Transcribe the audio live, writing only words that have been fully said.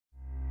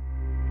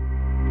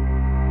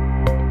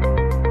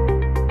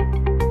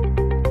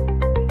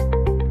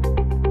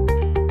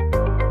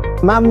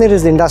Mavenir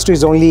is the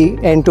industry's only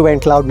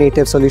end-to-end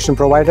cloud-native solution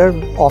provider,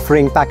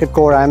 offering packet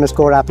core, IMS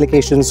core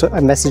applications,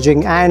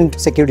 messaging, and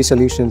security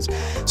solutions.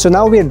 So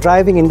now we are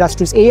driving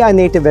industry's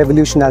AI-native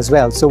evolution as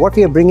well. So what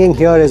we are bringing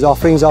here is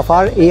offerings of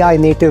our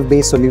AI-native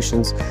based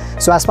solutions.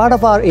 So as part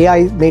of our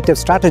AI-native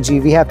strategy,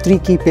 we have three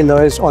key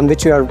pillars on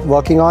which we are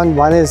working on.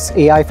 One is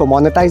AI for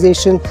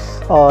monetization,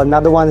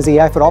 another one is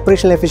AI for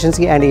operational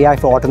efficiency, and AI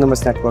for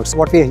autonomous networks.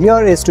 What we are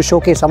here is to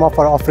showcase some of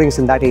our offerings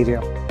in that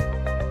area.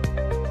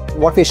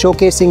 What we're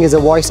showcasing is a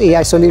voice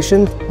AI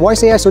solution.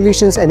 Voice AI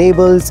solutions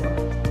enables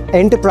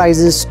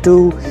enterprises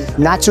to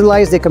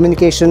naturalize their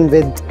communication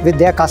with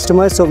their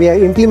customers. So we are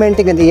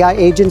implementing an AI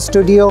agent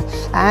studio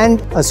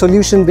and a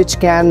solution which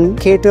can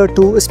cater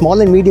to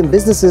small and medium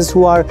businesses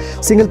who are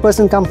single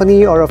person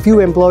company or a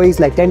few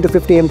employees, like 10 to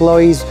 50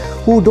 employees,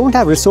 who don't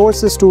have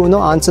resources to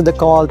answer the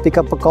call, pick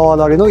up a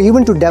call, or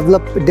even to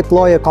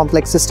deploy a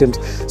complex systems.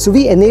 So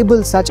we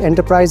enable such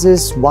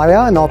enterprises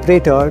via an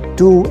operator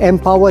to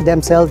empower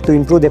themselves to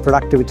improve their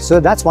productivity. So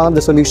that's one of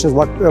the solutions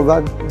what we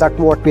are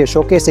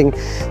showcasing.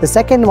 The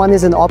second one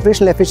is in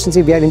operational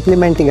efficiency. We are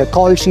implementing a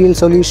call shield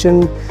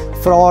solution,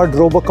 fraud,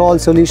 robocall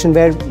solution,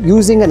 where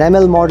using an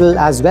ML model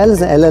as well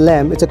as an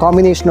LLM, it's a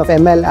combination of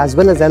ML as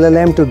well as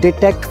LLM to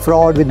detect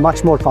fraud with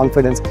much more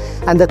confidence.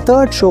 And the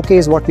third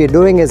showcase what we are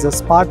doing is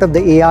as part of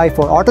the AI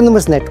for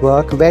autonomous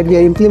network, where we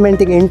are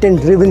implementing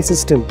intent-driven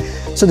system.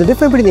 So the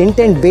difference between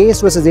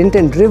intent-based versus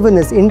intent-driven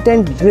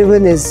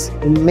is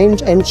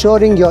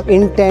ensuring your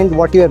intent,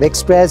 what you have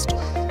expressed,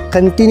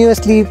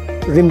 continuously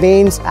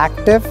remains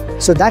active.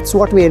 So that's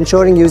what we're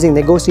ensuring using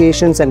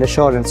negotiations and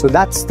assurance. So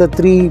that's the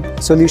three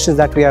solutions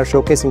that we are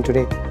showcasing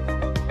today.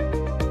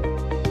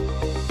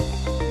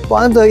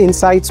 One of the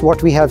insights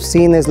what we have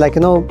seen is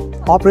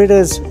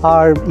operators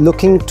are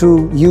looking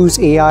to use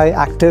AI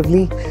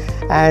actively,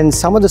 and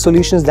some of the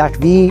solutions that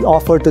we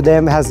offer to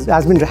them has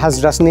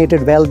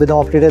resonated well with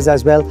operators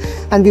as well.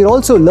 And we're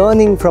also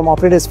learning from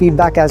operators'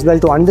 feedback as well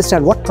to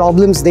understand what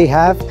problems they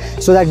have,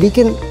 so that we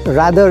can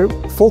rather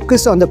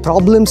focus on the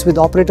problems which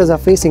operators are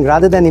facing,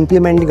 rather than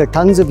implementing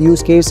tons of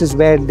use cases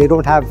where they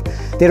don't have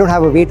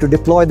a way to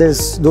deploy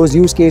those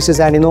use cases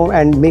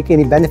and make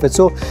any benefits.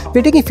 So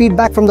we're taking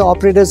feedback from the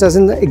operators as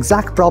in the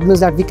exact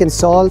problems that we can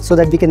solve, so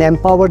that we can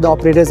empower the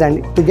operators,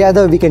 and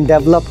together we can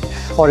develop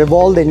or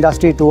evolve the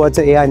industry towards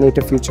an AI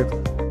native future.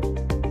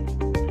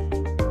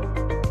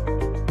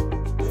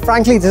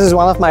 Frankly, this is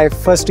one of my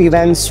first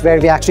events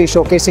where we're actually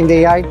showcasing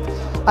the AI.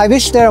 I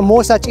wish there are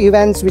more such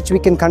events which we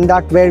can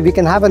conduct, where we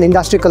can have an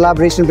industry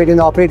collaboration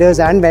between operators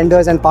and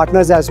vendors and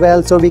partners as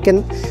well. So we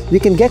can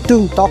get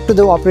to talk to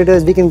the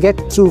operators, we can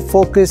get to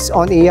focus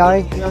on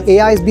AI.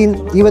 AI has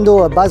been, even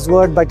though a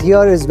buzzword, but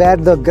here is where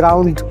the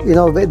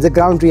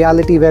ground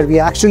reality, where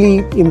we are actually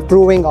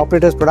improving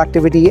operators'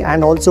 productivity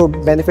and also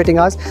benefiting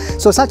us.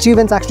 So such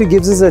events actually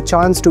gives us a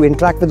chance to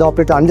interact with the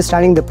operator,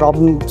 understanding the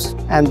problems,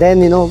 and then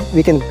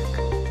we can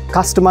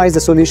customize the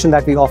solution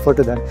that we offer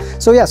to them.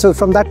 So yeah, so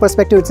from that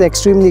perspective, it's an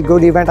extremely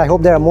good event. I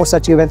hope there are more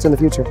such events in the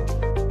future.